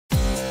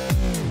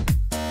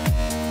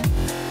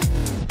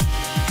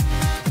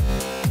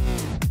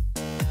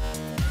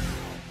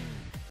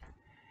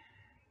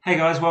Hey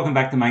guys, welcome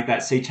back to Make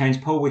That Sea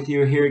Change. Paul with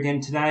you here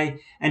again today.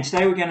 And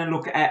today we're going to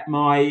look at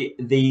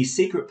the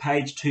Secret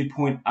Page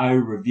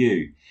 2.0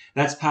 review.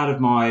 That's part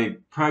of my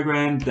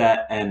program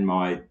and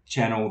my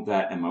channel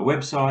and my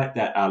website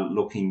that are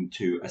looking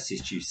to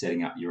assist you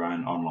setting up your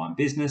own online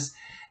business.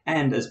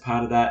 And as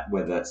part of that,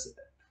 whether that's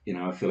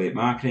affiliate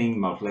marketing,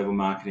 multi-level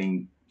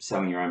marketing,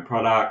 selling your own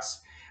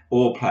products,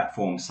 or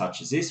platforms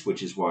such as this,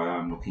 which is why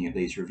I'm looking at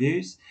these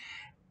reviews.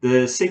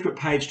 The Secret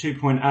Page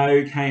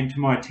 2.0 came to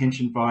my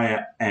attention via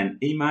an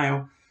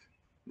email.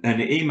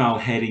 And the email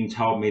heading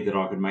told me that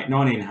I could make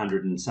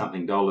 $1,900 and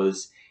something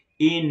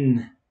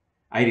in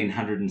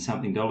 $1,800 and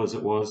something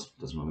it was,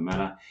 doesn't really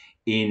matter,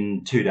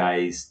 in 2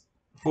 days,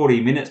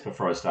 40 minutes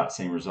before I start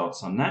seeing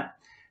results on that.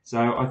 So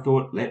I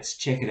thought, let's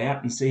check it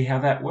out and see how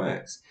that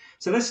works.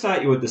 So let's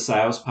start you with the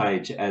sales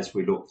page as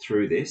we look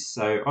through this.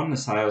 So on the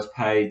sales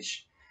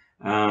page,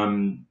 as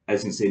you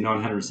can see,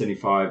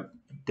 975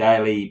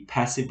 daily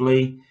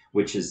passively,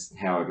 which is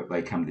how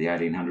they come to the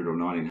 1,800 or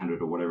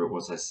 1,900 or whatever it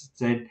was I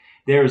said.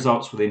 Their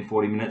results within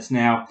 40 minutes.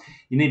 Now,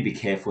 you need to be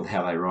careful with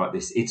how they write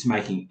this. It's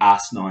making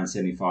us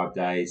 975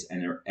 days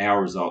and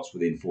our results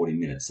within 40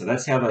 minutes. So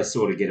that's how they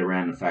sort of get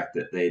around the fact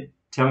that they're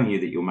telling you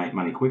that you'll make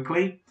money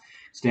quickly.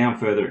 It's down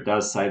further, it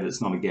does say that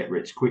it's not a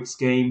get-rich-quick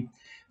scheme,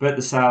 but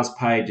the sales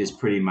page is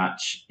pretty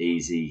much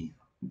easy,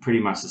 pretty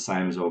much the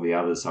same as all the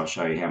others. So I'll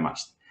show you how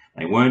much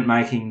they weren't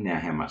making, now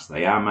how much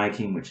they are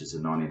making, which is the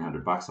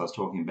 1,900 bucks I was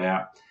talking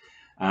about.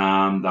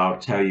 They'll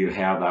tell you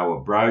how they were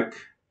broke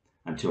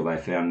until they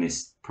found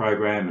this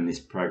program and this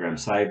program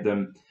saved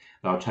them.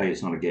 They'll tell you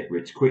it's not a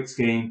get-rich-quick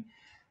scheme,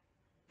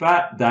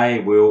 but they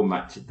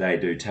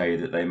do tell you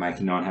that they're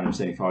making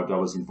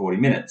 $975 in 40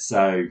 minutes.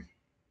 So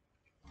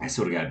they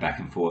sort of go back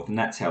and forth, and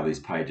that's how these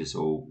pages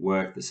all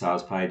work, the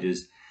sales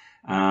pages.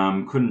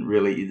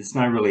 There's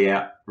no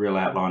real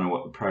outline of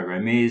what the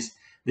program is.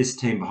 This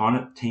team behind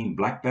it, Team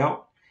Black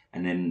Belt,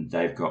 and then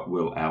they've got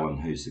Will Allen,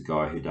 who's the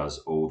guy who does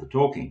all the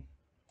talking.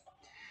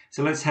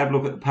 So let's have a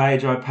look at the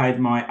page. I paid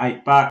my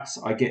 $8.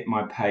 I get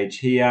my page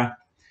here.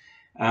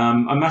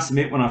 I must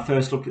admit, when I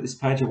first looked at this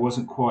page, I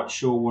wasn't quite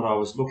sure what I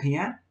was looking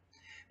at.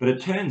 But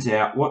it turns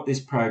out what this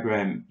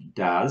program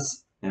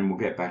does, and we'll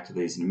get back to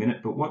these in a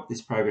minute, but what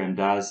this program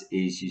does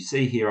is, you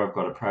see here, I've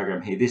got a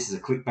program here. This is a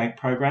ClickBank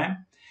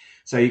program.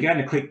 So you go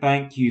into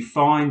ClickBank, you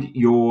find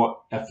your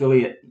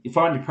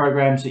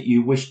programs that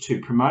you wish to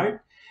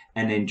promote,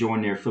 and then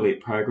join their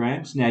affiliate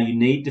programs. Now you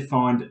need to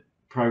find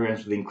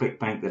programs within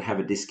ClickBank that have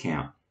a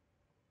discount,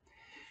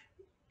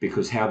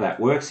 because how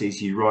that works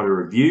is you write a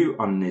review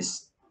on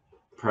this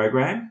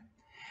program,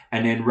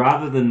 and then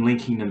rather than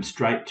linking them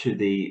straight to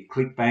the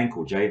ClickBank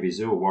or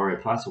JVZoo or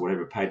Warrior Plus or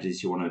whatever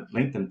pages you want to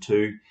link them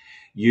to,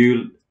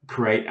 you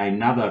create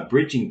another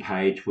bridging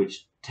page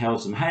which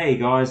tells them, hey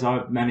guys,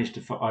 I've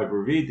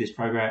reviewed this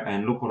program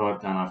and look what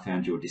I've done, I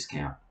found your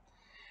discount.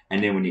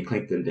 And then when you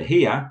click them to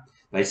here,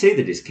 they see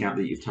the discount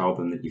that you've told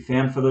them that you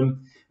found for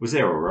them was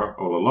there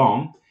all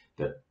along,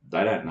 but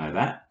they don't know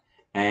that.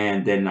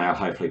 And then they'll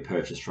hopefully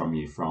purchase from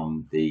you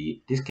from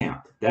the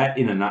discount. That,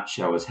 in a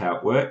nutshell, is how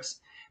it works.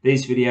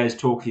 These videos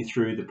talk you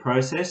through the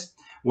process.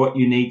 What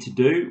you need to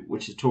do,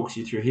 which it talks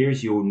you through here,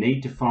 is you'll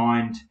need to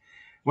find...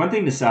 One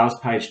thing the sales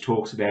page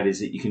talks about is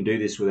that you can do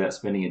this without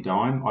spending a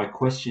dime. I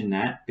question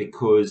that,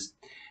 because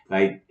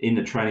in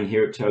the training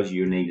here, it tells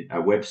you need a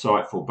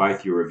website for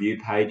both your review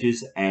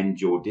pages and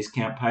your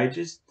discount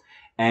pages,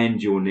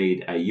 and you'll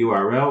need a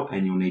URL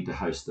and you'll need to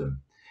host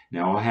them.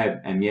 Now,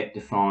 am yet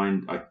to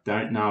find, I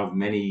don't know of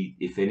many,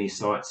 if any,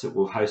 sites that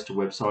will host a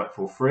website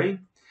for free.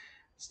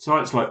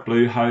 Sites like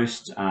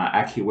Bluehost,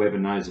 AccuWeb,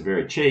 and those are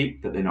very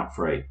cheap, but they're not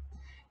free.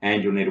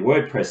 And you'll need a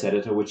WordPress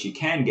editor, which you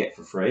can get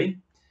for free,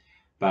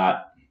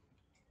 but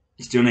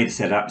you still need to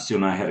set up, still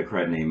know how to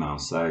create an email.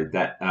 So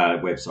that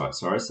website,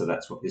 sorry. So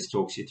that's what this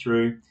talks you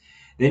through.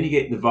 Then you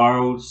get the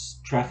Viral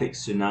Traffic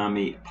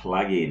Tsunami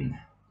plugin,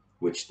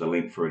 which the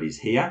link for it is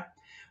here.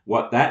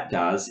 What that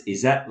does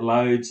is that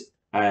loads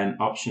an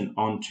option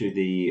onto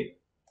the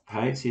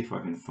page. See if I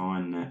can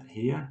find that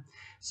here.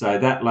 So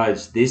that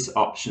loads this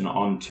option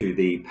onto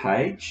the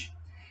page.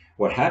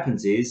 What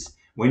happens is,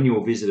 when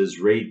your visitors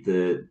read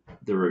the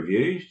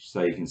review,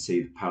 so you can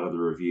see part of the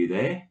review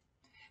there,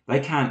 they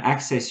can't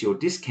access your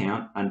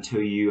discount until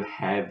they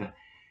have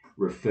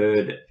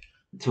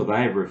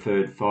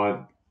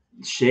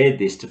shared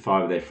this to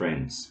 5 of their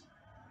friends.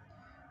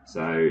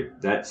 So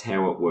that's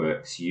how it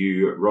works.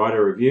 You write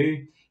a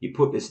review, you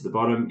put this at the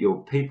bottom,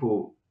 your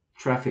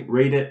traffic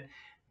read it,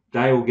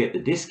 they will get the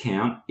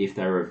discount if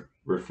they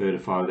refer to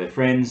 5 of their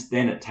friends.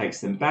 Then it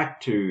takes them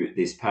back to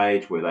this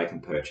page where they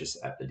can purchase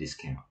at the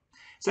discount.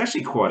 It's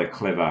actually quite a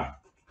clever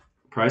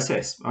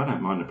process. I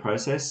don't mind the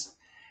process,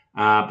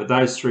 but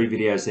those 3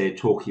 videos there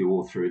talk you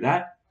all through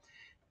that.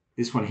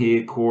 This one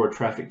here, Core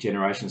Traffic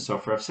Generation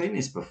Software, I've seen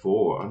this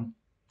before. I'm,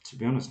 to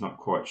be honest, not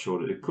quite sure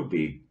that it could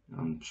be.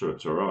 I'm sure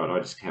it's all right. I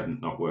just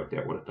haven't not worked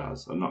out what it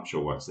does. I'm not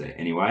sure what's there.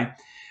 Anyway,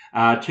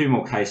 2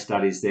 more case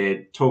studies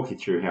there talk you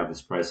through how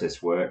this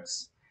process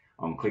works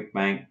on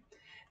ClickBank.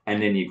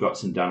 And then you've got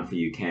some done for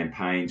you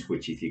campaigns,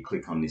 which if you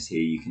click on this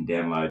here, you can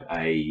download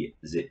a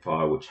zip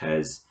file which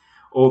has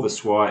all the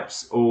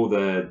swipes, all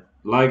the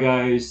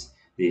logos,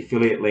 the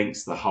affiliate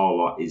links, the whole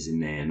lot is in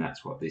there, and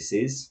that's what this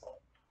is.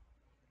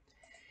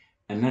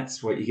 And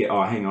that's what you get.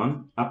 Oh, hang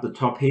on. Up the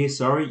top here,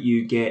 sorry,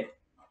 you get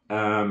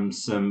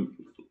some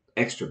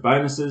extra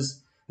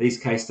bonuses. This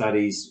case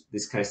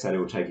study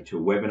will take you to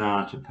a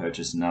webinar to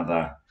purchase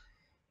another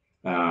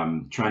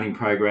training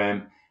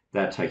program.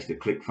 That takes you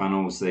to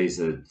ClickFunnels. These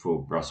are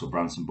for Russell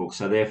Brunson books.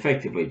 So they're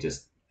effectively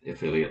just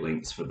affiliate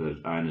links for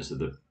the owners of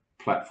the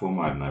platform.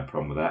 I have no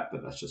problem with that,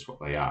 but that's just what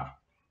they are.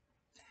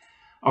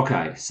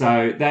 Okay,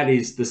 so that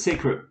is the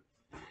secret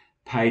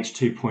page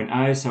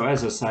 2.0. So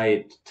as I say,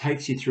 it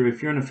takes you through,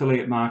 if you're an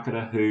affiliate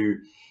marketer who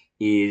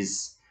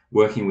is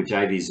working with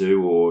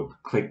JVZoo or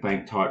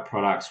ClickBank type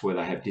products where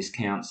they have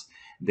discounts,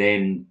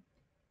 then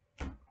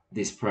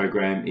this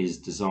program is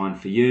designed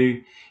for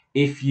you.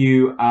 If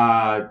you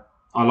are,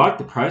 I like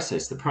the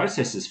process. The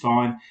process is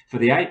fine. For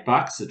the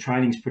 $8, the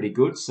training's pretty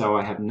good, so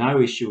I have no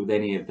issue with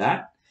any of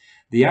that.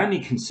 The only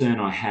concern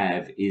I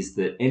have is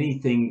that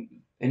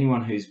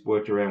anyone who's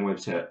worked around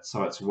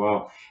websites a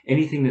while,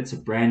 anything that's a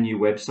brand new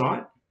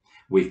website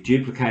with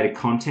duplicated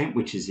content,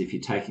 which is if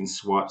you're taking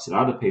swipes that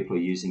other people are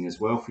using as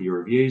well for your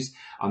reviews,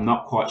 I'm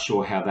not quite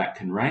sure how that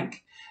can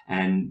rank.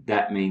 And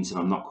that means that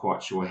I'm not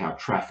quite sure how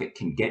traffic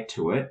can get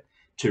to it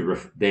to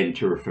refer it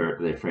to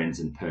their friends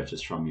and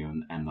purchase from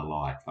you and the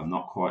like.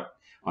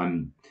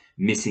 I'm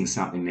missing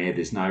something there.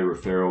 There's no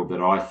referral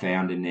that I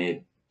found in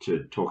there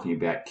to talking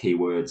about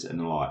keywords and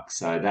the like.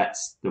 So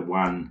that's the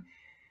one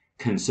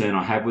concern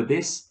I have with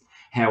this.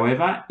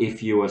 However,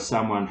 if you are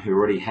someone who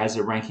already has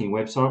a ranking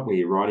website where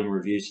you're writing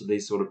reviews to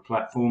these sort of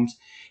platforms,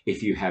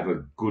 if you have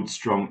a good,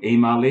 strong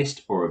email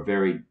list or a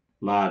very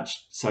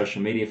large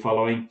social media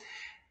following,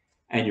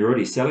 and you're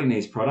already selling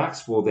these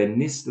products, well, then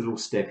this little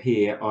step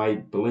here, I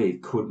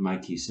believe, could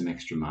make you some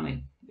extra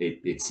money.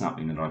 It's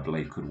something that I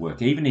believe could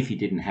work. Even if you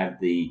didn't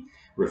have the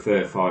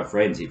refer 5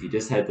 friends, if you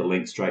just had the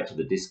link straight to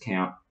the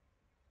discount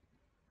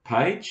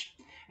page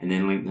and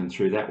then link them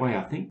through that way,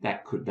 I think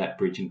that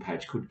bridging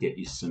page could get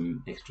you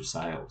some extra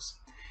sales.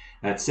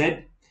 That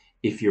said,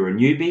 if you're a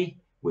newbie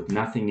with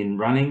nothing in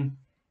running,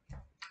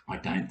 I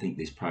don't think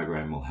this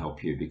program will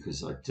help you,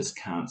 because I just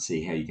can't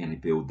see how you're going to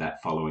build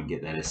that following,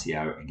 get that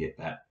SEO and get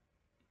that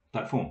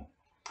platform.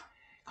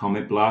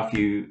 Comment below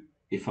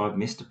if I've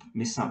missed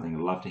something.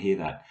 I'd love to hear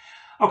that.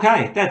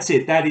 Okay, that's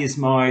it. That is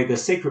the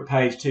Secret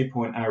Page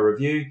 2.0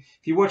 review.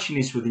 If you're watching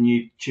this with a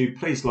YouTube,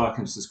 please like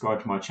and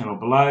subscribe to my channel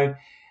below,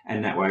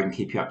 and that way I can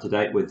keep you up to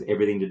date with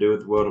everything to do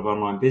with the world of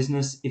online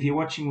business. If you're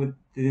watching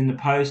within the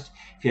post,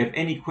 if you have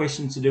any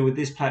questions to do with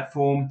this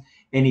platform,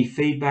 any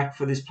feedback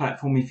for this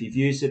platform, if you've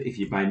used it, if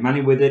you've made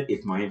money with it,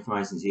 if my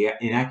information is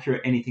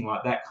inaccurate, anything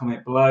like that,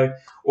 comment below.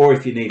 Or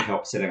if you need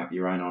help setting up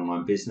your own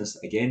online business,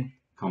 again,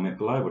 comment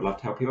below. Would love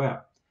to help you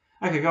out.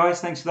 Okay, guys,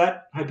 thanks for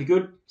that. Hope you're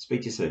good.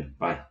 Speak to you soon.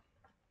 Bye.